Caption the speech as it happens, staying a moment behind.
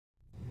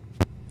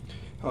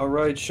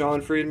Alright,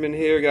 Sean Friedman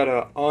here. Got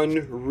an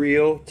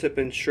unreal tip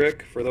and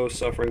trick for those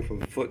suffering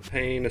from foot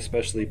pain,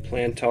 especially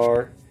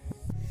plantar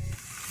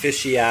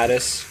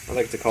fasciitis. I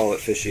like to call it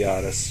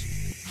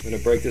fasciitis. I'm going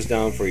to break this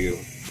down for you.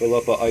 Fill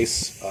up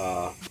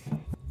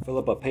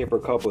a paper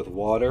cup with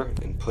water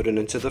and put it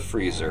into the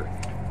freezer.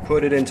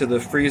 Put it into the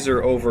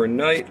freezer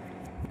overnight.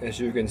 As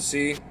you can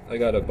see, I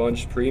got a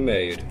bunch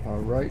pre-made.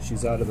 Alright,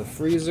 she's out of the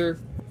freezer.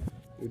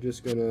 You're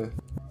just going to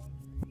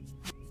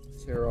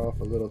tear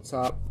off a little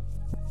top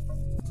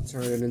to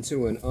turn it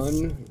into an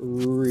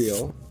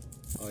unreal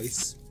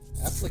ice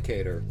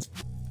applicator.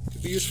 It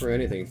could be used for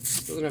anything. It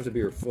doesn't have to be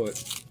your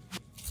foot,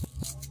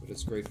 but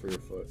it's great for your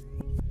foot.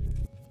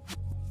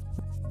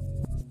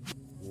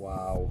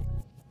 Wow.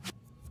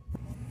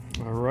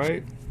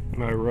 Alright,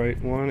 my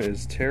right one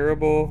is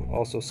terrible.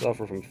 Also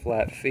suffer from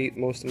flat feet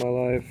most of my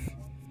life.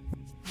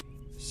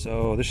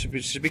 So this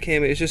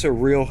it's just a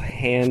real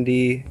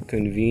handy,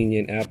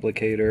 convenient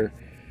applicator.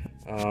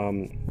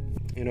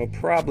 You know,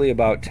 probably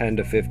about 10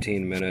 to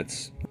 15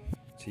 minutes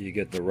till you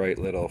get the right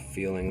little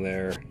feeling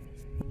there.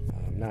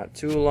 Not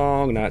too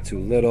long, not too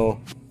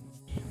little.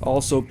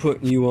 Also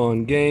putting you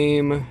on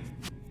game.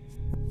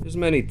 There's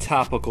many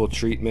topical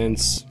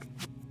treatments.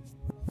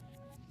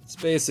 It's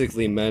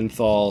basically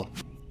menthol.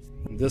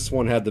 This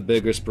one had the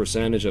biggest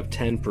percentage of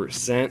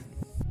 10%,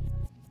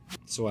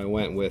 so I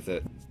went with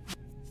it.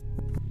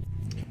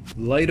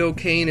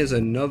 Lidocaine is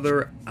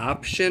another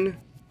option.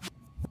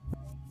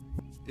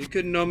 It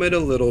could numb it a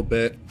little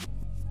bit.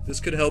 This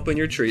could help in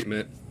your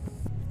treatment.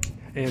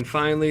 And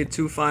finally,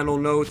 two final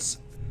notes.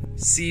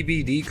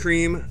 CBD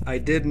cream. I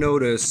did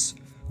notice,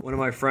 one of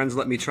my friends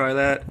let me try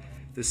that.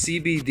 The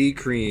CBD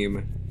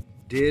cream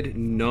did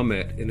numb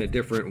it in a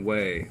different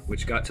way,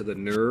 which got to the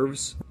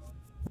nerves.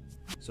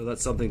 So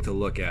that's something to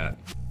look at.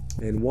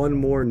 And one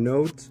more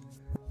note.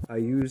 I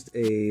used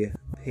a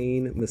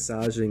pain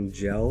massaging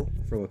gel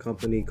from a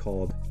company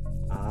called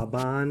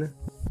Abon,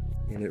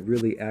 and it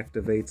really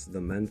activates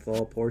the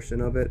menthol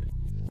portion of it.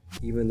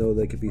 Even though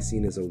they could be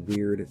seen as a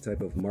weird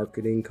type of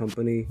marketing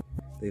company,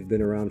 they've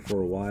been around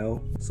for a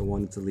while, so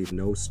wanted to leave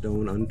no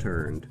stone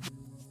unturned.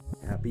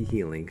 Happy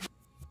healing.